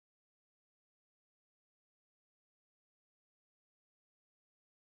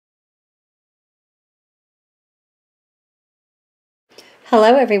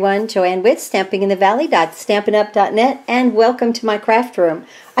Hello everyone, Joanne with stampinginthevalley.stampinup.net, and welcome to my craft room.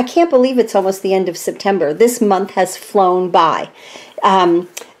 I can't believe it's almost the end of September. This month has flown by.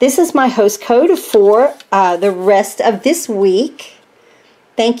 This is my host code for the rest of this week.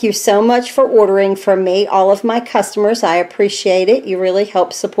 Thank you so much for ordering from me, all of my customers. I appreciate it. You really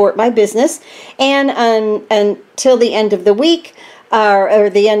help support my business. And until the end of the week, or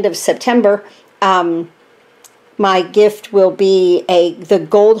the end of September, my gift will be the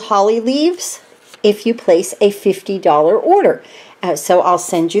gold holly leaves if you place a $50 order. So I'll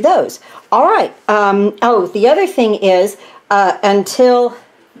send you those. All right. Oh, the other thing is until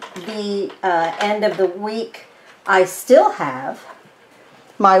the end of the week, I still have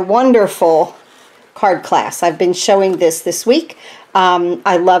my wonderful card class. I've been showing this week.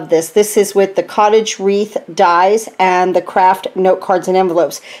 I love this. This is with the Cottage wreath dies and the Kraft note cards and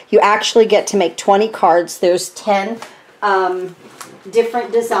envelopes. You actually get to make 20 cards. There's 10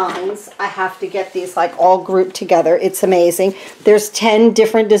 different designs. I have to get these like all grouped together. It's amazing. There's 10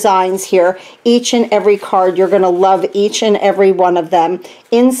 different designs here. Each and every card, you're going to love each and every one of them.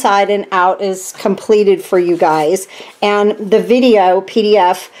 Inside and out is completed for you guys. And the video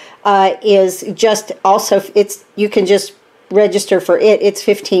PDF is just also, you can just register for it. It's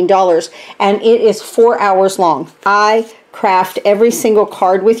 $15 and it is 4 hours long. I craft every single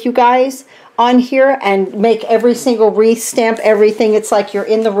card with you guys on here and make every single wreath, stamp everything. It's like you're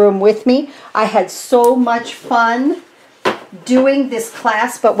in the room with me. I had so much fun doing this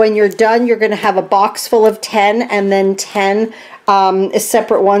class, but when you're done, you're going to have a box full of 10 and then 10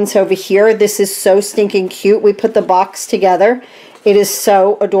 separate ones over here. This is so stinking cute. We put the box together. It is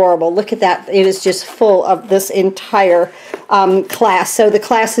so adorable. Look at that. It is just full of this entire class. So the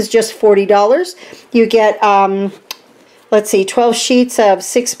class is just $40. You get, let's see, 12 sheets of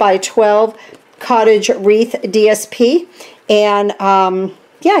 6 by 12 Cottage wreath DSP. And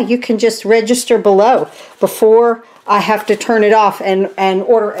yeah, you can just register below before I have to turn it off and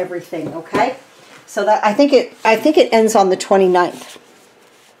order everything, okay? So that I think it ends on the 29th.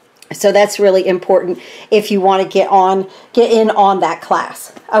 So that's really important if you want to get in on that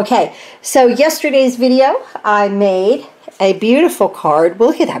class. Okay, so yesterday's video, I made a beautiful card. Well,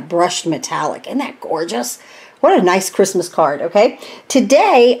 look at that brushed metallic. Isn't that gorgeous? What a nice Christmas card, okay?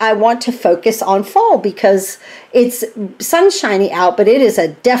 Today, I want to focus on fall because it's sunshiny out, but it is a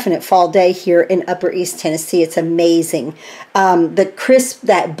definite fall day here in Upper East Tennessee. It's amazing. The crisp,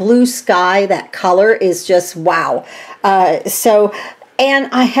 that blue sky, that color is just wow. And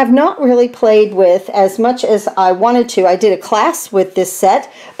I have not really played with as much as I wanted to. I did a class with this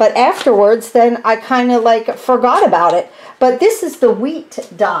set, but afterwards, then I kind of like forgot about it. But this is the wheat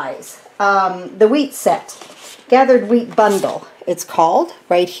dies, the wheat set, gathered wheat bundle, it's called,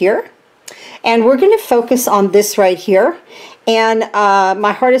 right here. And we're going to focus on this right here. And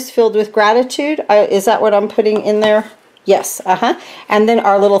my heart is filled with gratitude. Is that what I'm putting in there? Yes, And then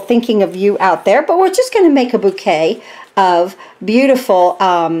our little thinking of you out there. But we're just going to make a bouquet of beautiful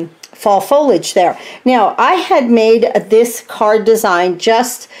fall foliage there. Now, I had made this card design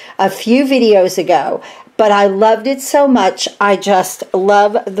just a few videos ago, but I loved it so much. I just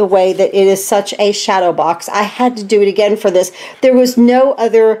love the way that it is such a shadow box. I had to do it again for this. There was no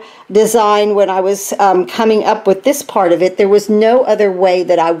other design when I was coming up with this part of it. There was no other way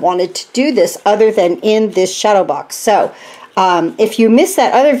that I wanted to do this other than in this shadow box. So if you missed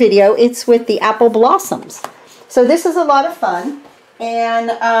that other video, it's with the apple blossoms. So this is a lot of fun. And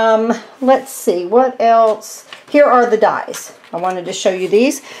let's see, what else? Here are the dies. I wanted to show you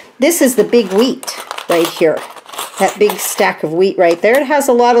these. This is the big wheat right here. That big stack of wheat right there. It has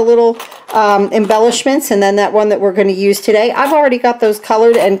a lot of little embellishments, and then that one that we're going to use today. I've already got those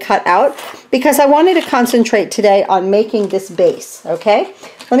colored and cut out because I wanted to concentrate today on making this base, okay?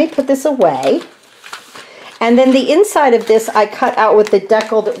 Let me put this away. And then the inside of this I cut out with the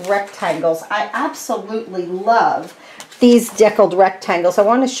deckled rectangles. I absolutely love these deckled rectangles. I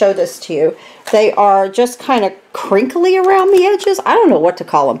want to show this to you. They are just kind of crinkly around the edges. I don't know what to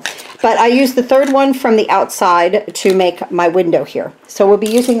call them. But I used the third one from the outside to make my window here. So we'll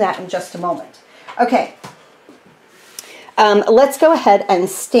be using that in just a moment. Okay. Let's go ahead and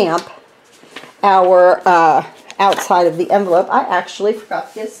stamp our outside of the envelope. I actually forgot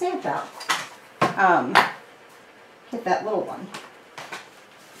to get a stamp out. Get that little one.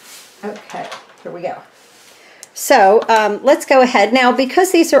 Okay, here we go. So let's go ahead. Now,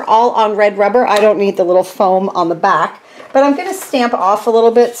 because these are all on red rubber, I don't need the little foam on the back, but I'm going to stamp off a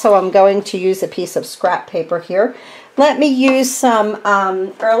little bit, so I'm going to use a piece of scrap paper here. Let me use some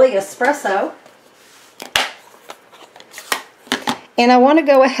early espresso. And I want to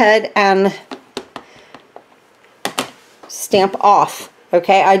go ahead and stamp off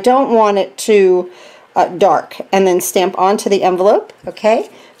Okay, I don't want it too dark. And then stamp onto the envelope, okay?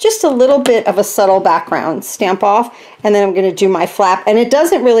 Just a little bit of a subtle background. Stamp off, and then I'm going to do my flap. And it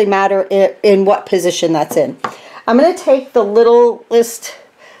doesn't really matter in what position that's in. I'm going to take the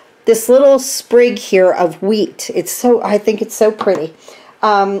this little sprig here of wheat. I think it's so pretty.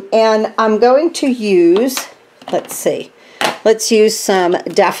 And I'm going to use, let's use some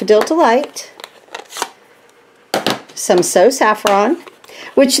Daffodil Delight, some So Saffron,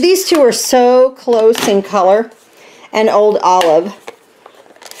 which these two are so close in color, and Old Olive.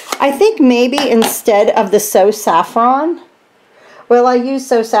 I think maybe instead of the So Saffron, well, I use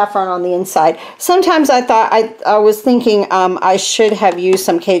So Saffron on the inside. Sometimes I was thinking I should have used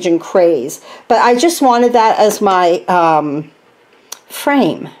some Cajun Craze, but I just wanted that as my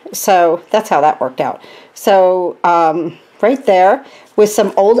frame. So that's how that worked out. So right there with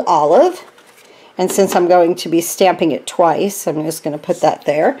some Old Olive, and since I'm going to be stamping it twice, I'm just going to put that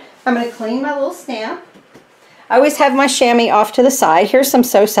there. I'm going to clean my little stamp. I always have my chamois off to the side. Here's some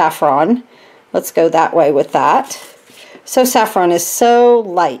So Saffron. Let's go that way with that. So Saffron is so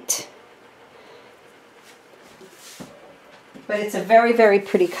light, but it's a very, very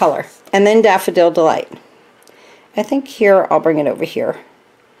pretty color. And then Daffodil Delight. I think here, I'll bring it over here.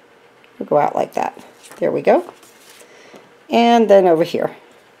 We'll go out like that. There we go. And then over here.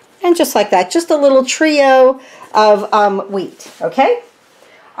 And just like that, just a little trio of wheat, okay?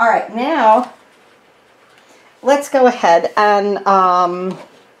 All right, now let's go ahead and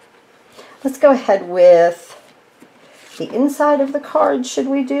let's go ahead with the inside of the card. Should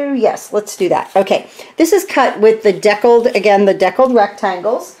we do? Yes, let's do that. Okay, this is cut with the Deckled, again, the Deckled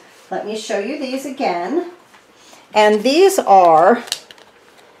rectangles. Let me show you these again. And these are,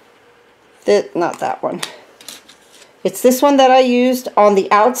 not that one. It's this one that I used on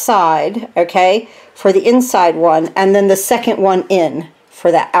the outside, okay, for the inside one, and then the second one in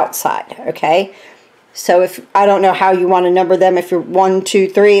for that outside, okay? So if, I don't know how you want to number them. If you're 1, 2,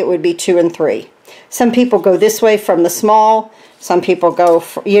 3, it would be 2 and 3. Some people go this way from the small. Some people go,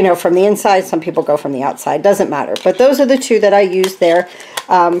 from the inside. Some people go from the outside. Doesn't matter. But those are the two that I used there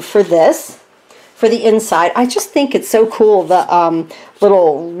for this. For the inside, I just think it's so cool, the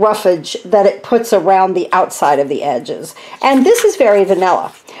little roughage that it puts around the outside of the edges. And this is very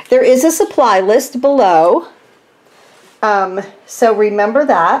vanilla. There is a supply list below, so remember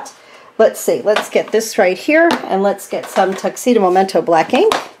that. Let's see, let's get this right here, and let's get some Tuxedo Memento black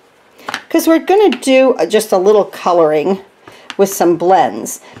ink, because we're going to do just a little coloring with some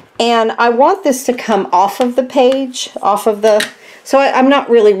blends. And I want this to come off of the page, so I'm not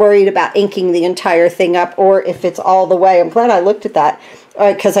really worried about inking the entire thing up, or if it's all the way. I'm glad I looked at that,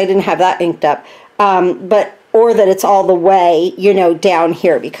 because I didn't have that inked up. Or that it's all the way, down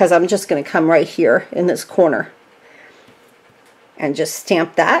here, because I'm just going to come right here in this corner and just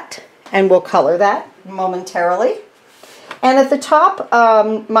stamp that, and we'll color that momentarily. And at the top,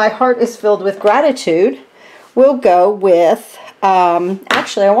 My Heart is Filled with Gratitude, we'll go with,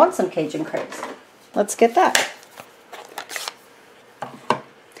 actually I want some Cajun Craze. Let's get that.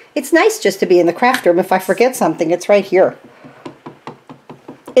 It's nice just to be in the craft room. If I forget something, it's right here.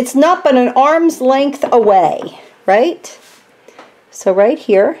 It's not but an arm's length away, right? So right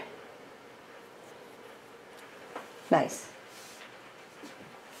here. Nice.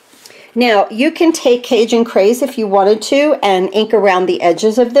 Now, you can take Cajun Craze if you wanted to and ink around the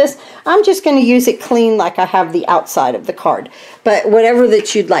edges of this. I'm just going to use it clean like I have the outside of the card. But whatever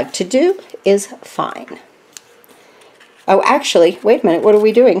that you'd like to do is fine. Oh, actually, wait a minute. What are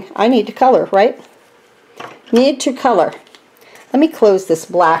we doing? I need to color, right? Need to color. Let me close this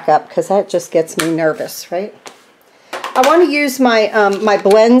black up because that just gets me nervous, right? I want to use my, my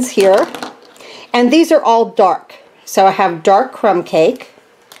blends here. And these are all dark. So I have dark crumb cake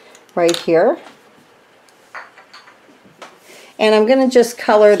right here. And I'm going to just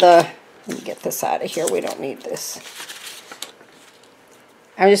color the, let me get this out of here. We don't need this.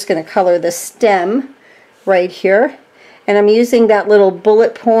 I'm just going to color the stem right here. And I'm using that little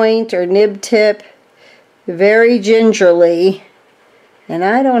bullet point or nib tip very gingerly. And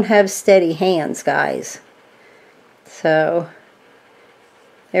I don't have steady hands, guys. So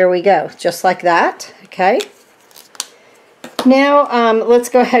there we go, just like that, okay? Now let's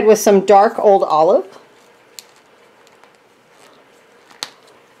go ahead with some dark Old Olive.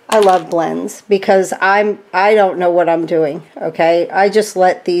 I love blends because I don't know what I'm doing, okay? I just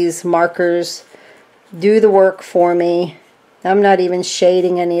let these markers do the work for me. I'm not even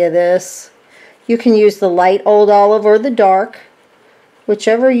shading any of this. You can use the light Old Olive or the dark,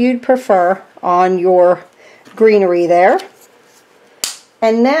 whichever you'd prefer on your greenery there.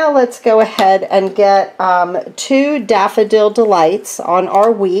 And now let's go ahead and get 2 Daffodil Delights on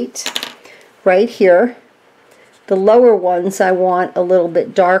our wheat right here. The lower ones I want a little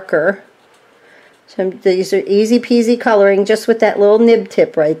bit darker. So these are easy peasy coloring just with that little nib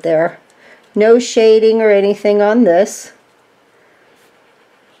tip right there. No shading or anything on this.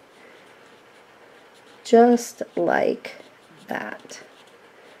 Just like that.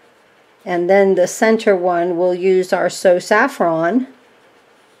 And then the center one, we'll use our So Saffron.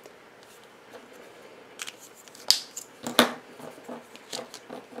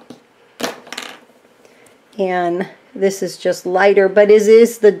 And this is just lighter, but it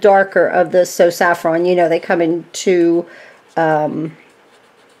is the darker of the So Saffron. You know, they come in a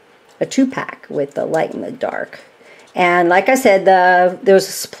 2-pack with the light and the dark. And like I said, there's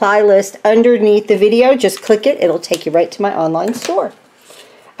a supply list underneath the video. Just click it. It'll take you right to my online store.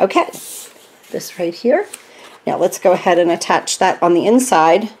 Okay, this right here. Now let's go ahead and attach that on the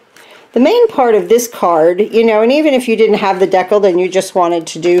inside. The main part of this card, you know, and even if you didn't have the Deckled and you just wanted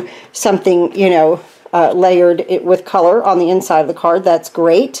to do something, you know, layered it with color on the inside of the card, that's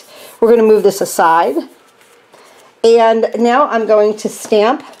great. We're going to move this aside. And now I'm going to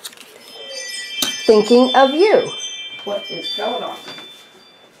stamp Thinking of You. What is going on?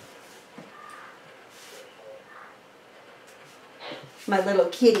 My little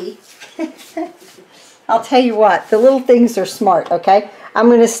kitty. I'll tell you what, the little things are smart, okay? I'm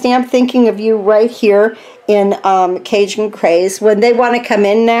going to stamp Thinking of You right here in Cajun Craze. When they want to come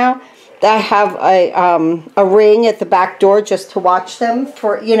in now, I have a ring at the back door just to watch them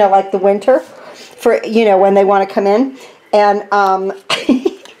for, you know, like the winter, for, you know, when they want to come in. And I'm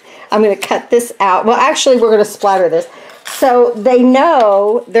going to cut this out. Well, actually, we're going to splatter this. So they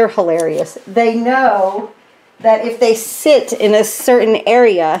know, they're hilarious. They know that if they sit in a certain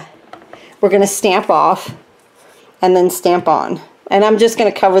area, we're going to stamp off and then stamp on. And I'm just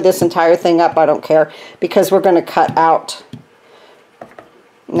going to cover this entire thing up. I don't care, because we're going to cut out.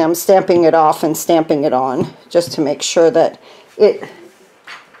 Now I'm stamping it off and stamping it on just to make sure that it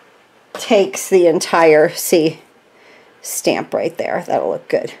takes the entire, see, stamp right there. That'll look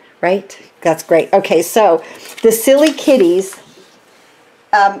good, right? That's great. Okay, so the silly kitties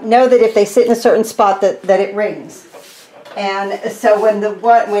know that if they sit in a certain spot that it rings. And so when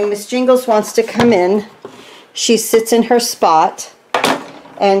Miss Jingles wants to come in, she sits in her spot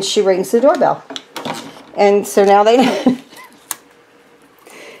and she rings the doorbell. And so now they know.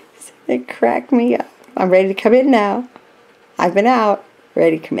 They crack me up. I'm ready to come in now. I've been out,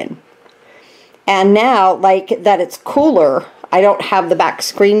 ready to come in. And now, like that it's cooler, I don't have the back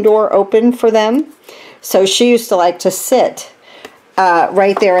screen door open for them. So she used to like to sit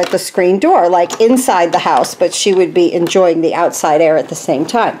right there at the screen door, like inside the house, but she would be enjoying the outside air at the same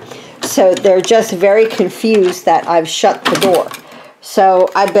time. So they're just very confused that I've shut the door. So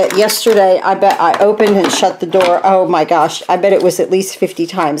I bet yesterday, I opened and shut the door. Oh my gosh, I bet it was at least 50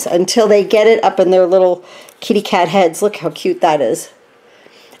 times until they get it up in their little kitty cat heads. Look how cute that is.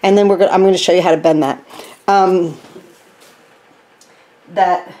 And then I'm going to show you how to bend that.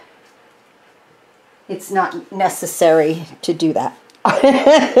 That it's not necessary to do that.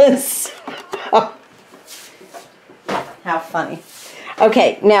 So, how funny.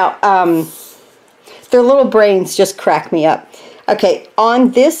 Okay, now their little brains just crack me up. Okay,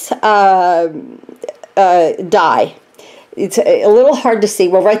 on this die, it's a little hard to see.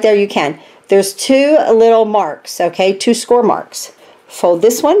 Well, right there you can. There's 2 little marks, okay, 2 score marks. Fold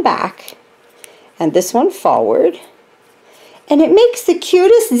this one back and this one forward. And it makes the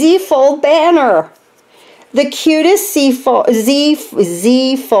cutest Z-fold banner. The cutest Z-fold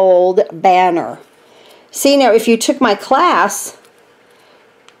banner. See, now if you took my class,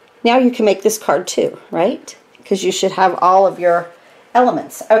 now you can make this card too, right? Because you should have all of your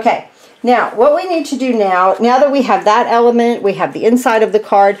elements. Okay, now what we need to do now that we have that element, we have the inside of the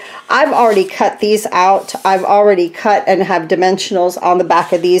card, I've already cut these out. I've already cut and have dimensionals on the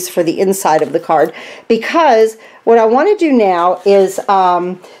back of these for the inside of the card, because what I want to do now is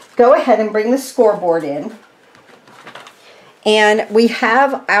go ahead and bring the scoreboard in. And we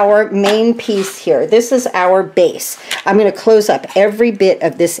have our main piece here. This is our base. I'm going to close up every bit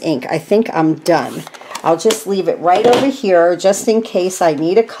of this ink. I think I'm done. I'll just leave it right over here just in case I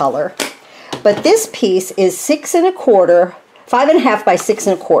need a color. But this piece is 6 1/4, 5 1/2 by 6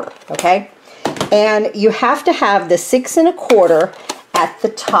 1/4, okay? And you have to have the 6 1/4 at the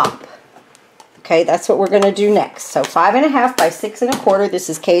top. Okay, that's what we're going to do next. So 5 1/2 by 6 1/4. This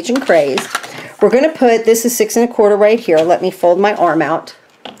is Cajun Craze. We're going to put, this is 6 1/4 right here. Let me fold my arm out.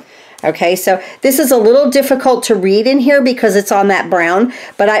 Okay, so this is a little difficult to read in here because it's on that brown,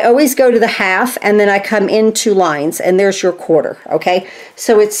 but I always go to the half and then I come in 2 lines, and there's your quarter. Okay,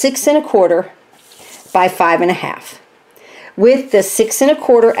 so it's 6 1/4 by 5 1/2. With the 6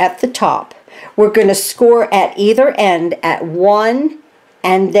 1/4 at the top, we're going to score at either end at 1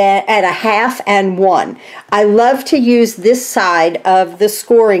 and then at a half and 1. I love to use this side of the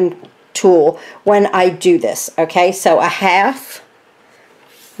scoring tool when I do this. Okay, so a half,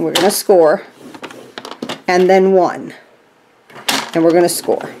 we're going to score, and then 1, and we're going to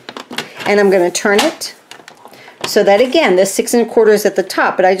score. And I'm going to turn it so that, again, this 6 1/4 is at the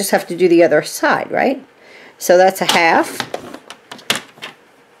top, but I just have to do the other side, right? So that's a half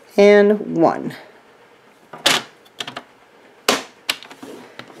and 1.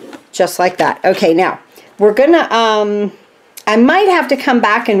 Just like that. Okay, now we're gonna I might have to come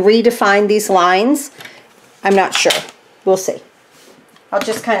back and redefine these lines. I'm not sure. We'll see. I'll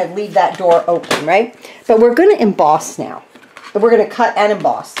just kind of leave that door open, right? But we're going to emboss now. But we're going to cut and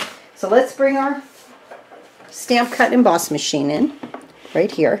emboss. So let's bring our stamp cut and emboss machine in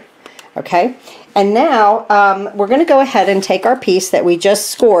right here. Okay, and now we're going to go ahead and take our piece that we just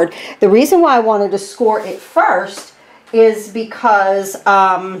scored. The reason why I wanted to score it first is because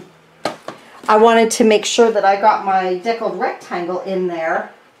I wanted to make sure that I got my deckled rectangle in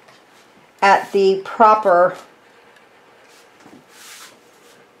there at the proper,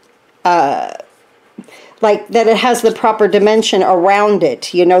 like that it has the proper dimension around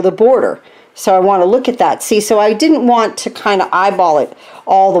it, you know, the border. So I want to look at that. See, so I didn't want to kind of eyeball it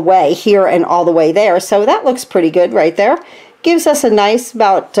all the way here and all the way there. So that looks pretty good right there. Gives us a nice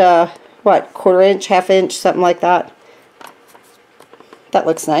about, what, 1/4 inch, 1/2 inch, something like that. That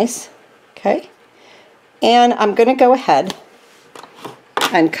looks nice. Okay, and I'm going to go ahead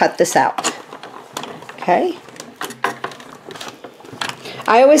and cut this out. Okay,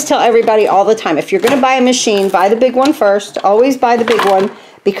 I always tell everybody all the time, if you're going to buy a machine, buy the big one first. Always buy the big one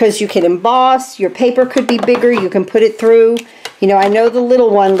because you can emboss. Your paper could be bigger. You can put it through. You know, I know the little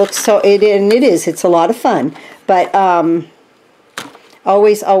one looks so, it's a lot of fun, but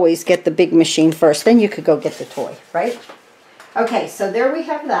always get the big machine first. Then you could go get the toy, right? Okay, so there we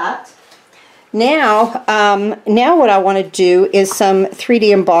have that. Now, now what I want to do is some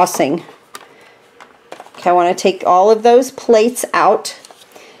 3D embossing. Okay, I want to take all of those plates out,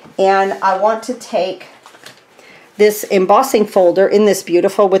 and I want to take this embossing folder in this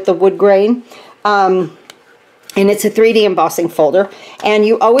beautiful with the wood grain, and it's a 3D embossing folder, and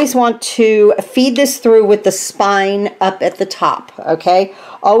you always want to feed this through with the spine up at the top, okay?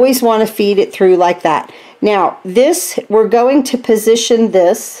 Always want to feed it through like that. Now, this, we're going to position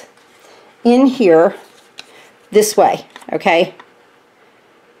this in here this way, okay?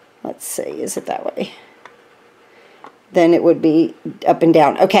 Let's see, is it that way? Then it would be up and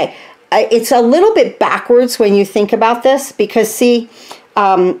down. Okay, it's a little bit backwards when you think about this because, see,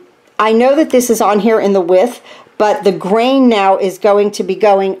 I know that this is on here in the width, but the grain now is going to be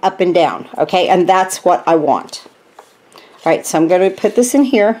going up and down, okay? And that's what I want. All right, so I'm going to put this in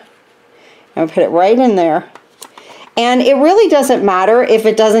here. I'm going to put it right in there. And it really doesn't matter if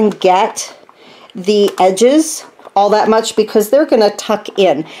it doesn't get the edges all that much because they're going to tuck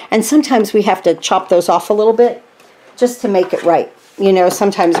in. And sometimes we have to chop those off a little bit just to make it right. You know,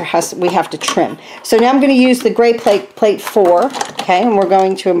 sometimes we have to trim. So now I'm going to use the gray plate 4, okay, and we're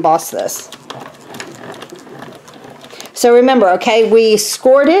going to emboss this. So remember, okay, we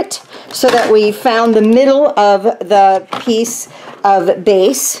scored it so that we found the middle of the piece of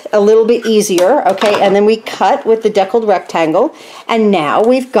base a little bit easier, okay, and then we cut with the deckled rectangle, and now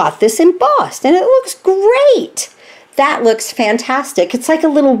we've got this embossed, and it looks great. That looks fantastic. It's like a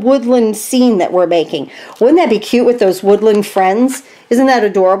little woodland scene that we're making. Wouldn't that be cute with those woodland friends? Isn't that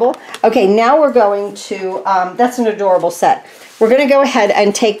adorable? Okay, now we're going to, that's an adorable set. We're going to go ahead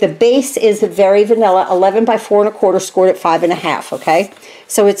and take the base is very vanilla, 11 by 4 1/4, scored at 5 1/2, okay?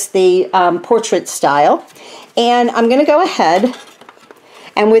 So it's the portrait style. And I'm going to go ahead,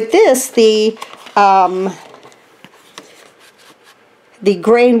 and with this, the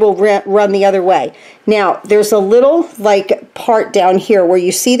grain will run the other way. Now, there's a little like part down here where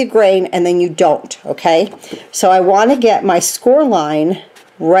you see the grain and then you don't, okay? So I want to get my score line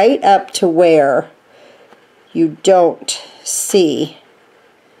right up to where you don't see.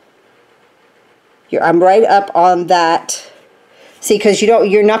 I'm right up on that. See, because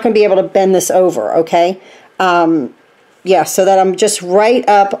you're not going to be able to bend this over, okay? Yeah, so that I'm just right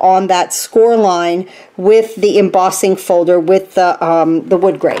up on that score line with the embossing folder with the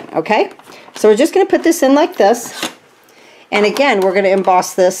wood grain, okay? So we're just going to put this in like this. And again, we're going to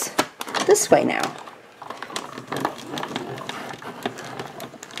emboss this way now.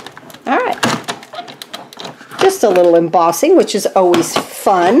 just a little embossing, which is always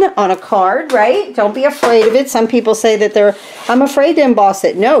fun on a card, right? Don't be afraid of it. Some people say that I'm afraid to emboss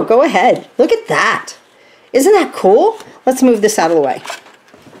it. No, go ahead. Look at that. Isn't that cool? Let's move this out of the way.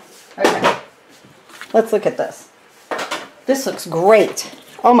 Okay. Let's look at this. This looks great.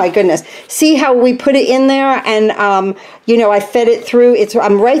 Oh my goodness. See how we put it in there and, you know, I fed it through.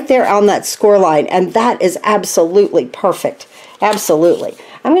 I'm right there on that score line, and that is absolutely perfect. Absolutely.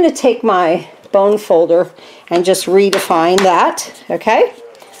 I'm going to take my bone folder and just redefine that. Okay.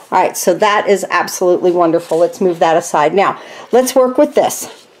 All right. So that is absolutely wonderful. Let's move that aside. Now, let's work with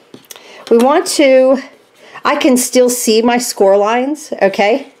this. We want to, I can still see my score lines.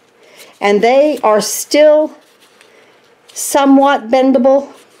 Okay. And they are still somewhat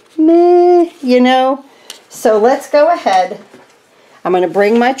bendable, meh, you know. So let's go ahead. I'm going to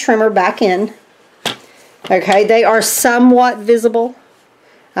bring my trimmer back in. Okay, they are somewhat visible.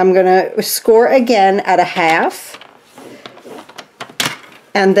 I'm going to score again at a half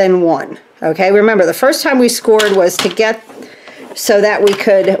and then 1. Okay, remember the first time we scored was to get so that we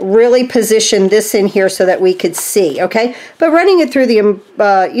could really position this in here so that we could see. Okay, but running it through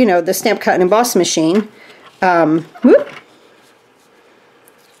the you know, the stamp cut and emboss machine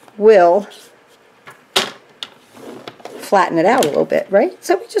will flatten it out a little bit, right?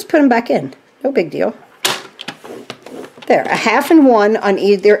 So we just put them back in. No big deal. There, a half and 1 on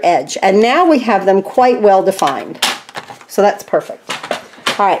either edge. And now we have them quite well defined. So that's perfect.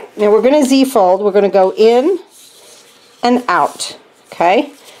 All right, now we're going to Z-fold. We're going to go in and out,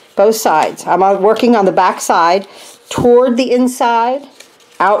 okay? Both sides. I'm working on the back side toward the inside,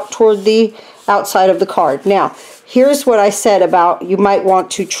 out toward the outside of the card. Now, here's what I said about you might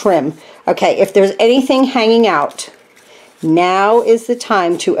want to trim. Okay, if there's anything hanging out, now is the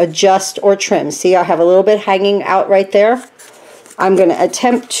time to adjust or trim. See, I have a little bit hanging out right there. I'm going to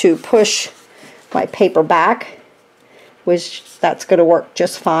attempt to push my paper back, which that's going to work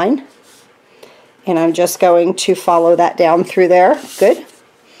just fine. And I'm just going to follow that down through there. Good.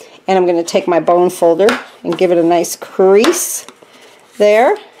 And I'm going to take my bone folder and give it a nice crease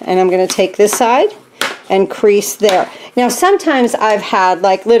there. And I'm going to take this side and crease there. Now sometimes I've had,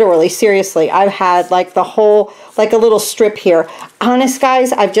 like, literally, seriously, I've had like the whole, like a little strip here. Honest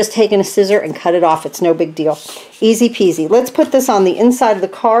guys, I've just taken a scissor and cut it off. It's no big deal. Easy peasy. Let's put this on the inside of the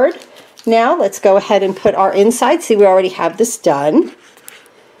card. Now let's go ahead and put our inside. See, we already have this done.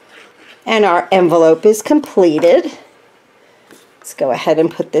 And our envelope is completed. Let's go ahead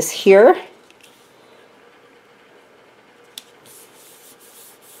and put this here.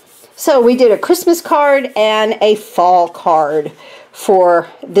 So we did a Christmas card and a fall card for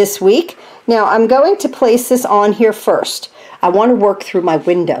this week. Now I'm going to place this on here first. I want to work through my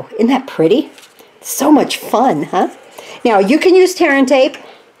window. Isn't that pretty? So much fun, huh? Now you can use tear and tape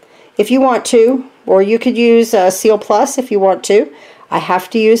if you want to, or you could use Seal Plus if you want to. I have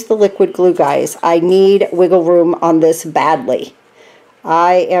to use the liquid glue, guys. I need wiggle room on this badly.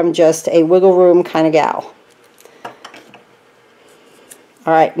 I am just a wiggle room kind of gal.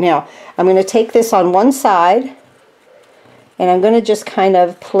 All right, now I'm going to take this on one side and I'm going to just kind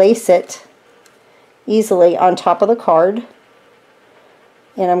of place it easily on top of the card.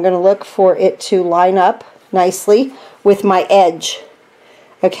 And I'm going to look for it to line up nicely with my edge.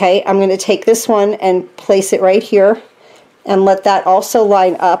 Okay, I'm going to take this one and place it right here and let that also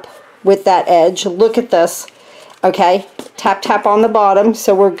line up with that edge. Look at this. Okay, tap tap on the bottom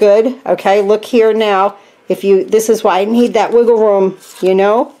so we're good. Okay, look here now. If you, this is why I need that wiggle room, you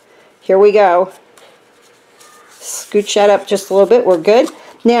know. Here we go. Scooch that up just a little bit. We're good.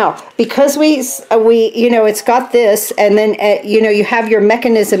 Now, because we you know, it's got this, and then you know, you have your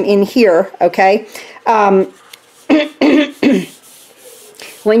mechanism in here. Okay.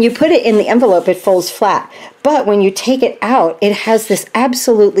 When you put it in the envelope, it folds flat. But when you take it out, it has this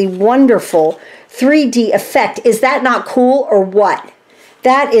absolutely wonderful 3D effect. Is that not cool or what?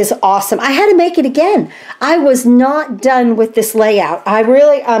 That is awesome. I had to make it again. I was not done with this layout. I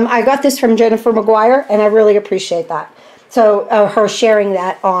really, I got this from Jennifer McGuire, and I really appreciate that. So her sharing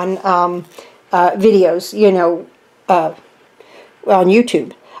that on videos, you know, on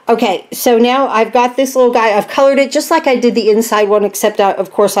YouTube. Okay, so now I've got this little guy. I've colored it just like I did the inside one, except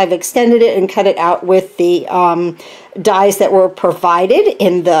of course I've extended it and cut it out with the dies that were provided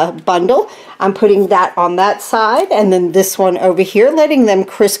in the bundle. I'm putting that on that side and then this one over here, letting them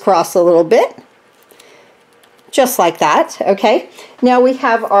crisscross a little bit. Just like that, okay? Now we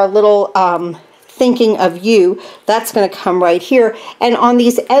have our little thinking of you. That's going to come right here. And on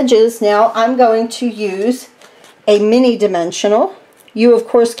these edges now I'm going to use a mini dimensional. You, of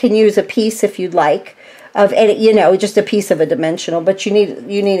course, can use a piece if you'd like of any, you know, just a piece of a dimensional, but you need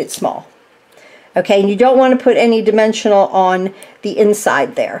it small. Okay, and you don't want to put any dimensional on the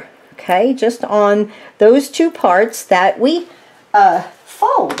inside there. Okay, just on those two parts that we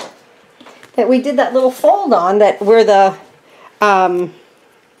fold. That we did that little fold on, that where the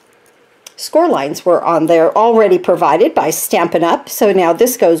score lines were on there, already provided by Stampin' Up. So now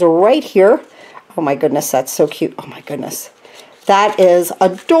this goes right here. Oh my goodness, that's so cute. Oh my goodness. That is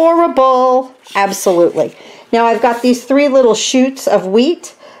adorable. Absolutely. Now I've got these 3 little shoots of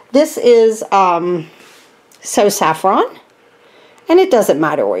wheat. This is So Saffron. And it doesn't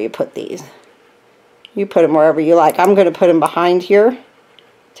matter where you put these. You put them wherever you like. I'm going to put them behind here.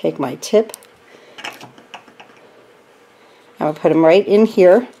 Take my tip. I'm going to put them right in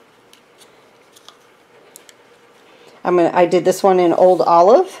here. I did this one in Old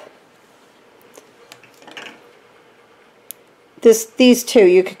Olive. These two,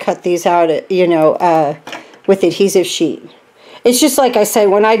 you could cut these out, you know, with adhesive sheet. It's just like I say,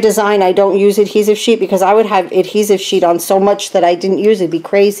 when I design, I don't use adhesive sheet because I would have adhesive sheet on so much that I didn't use it. It'd be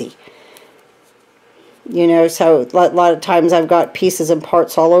crazy. You know, so a lot of times I've got pieces and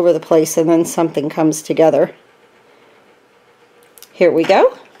parts all over the place and then something comes together. Here we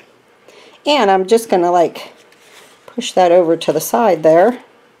go. And I'm just going to like push that over to the side there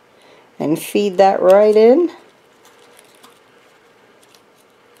and feed that right in.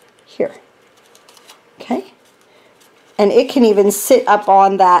 Here. Okay. And it can even sit up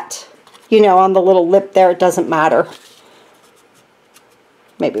on that, you know, on the little lip there. It doesn't matter.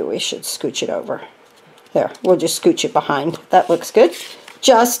 Maybe we should scooch it over. There, we'll just scooch it behind. That looks good.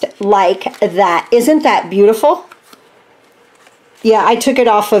 Just like that. Isn't that beautiful? Yeah, I took it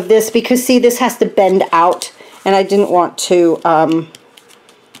off of this because, see, this has to bend out. And I didn't want to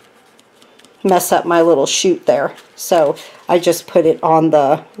mess up my little shoot there. So I just put it on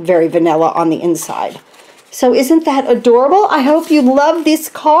the very vanilla on the inside. So isn't that adorable? I hope you love this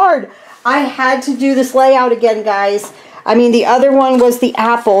card. I had to do this layout again, guys. I mean, the other one was the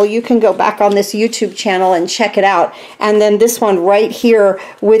apple. You can go back on this YouTube channel and check it out. And then this one right here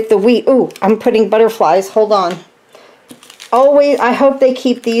with the wheat. Ooh, I'm putting butterflies. Hold on. Always, I hope they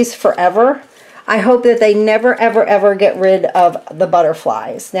keep these forever. I hope that they never, ever, ever get rid of the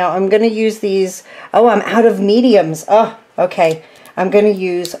butterflies. Now, I'm going to use these. Oh, I'm out of mediums. Oh, okay. I'm going to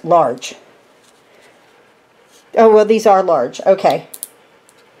use large. Oh, well, these are large. Okay.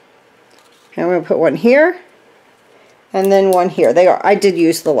 I'm going to put one here. And then one here. They are. I did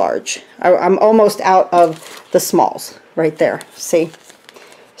use the large. I'm almost out of the smalls right there. See?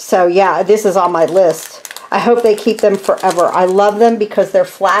 So, yeah, this is on my list. I hope they keep them forever. I love them because they're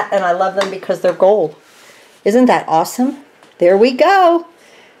flat, and I love them because they're gold. Isn't that awesome? There we go.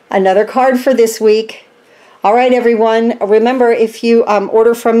 Another card for this week. All right, everyone. Remember, if you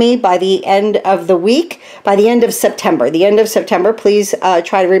order from me by the end of the week, by the end of September, please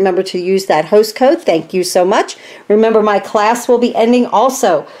try to remember to use that host code. Thank you so much. Remember, my class will be ending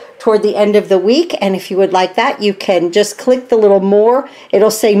also toward the end of the week. And if you would like that, you can just click the little more.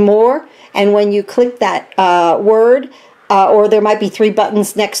 It'll say more. And when you click that word, or there might be 3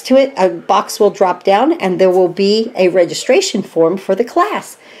 buttons next to it, a box will drop down and there will be a registration form for the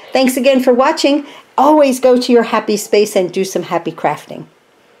class. Thanks again for watching. Always go to your happy space and do some happy crafting.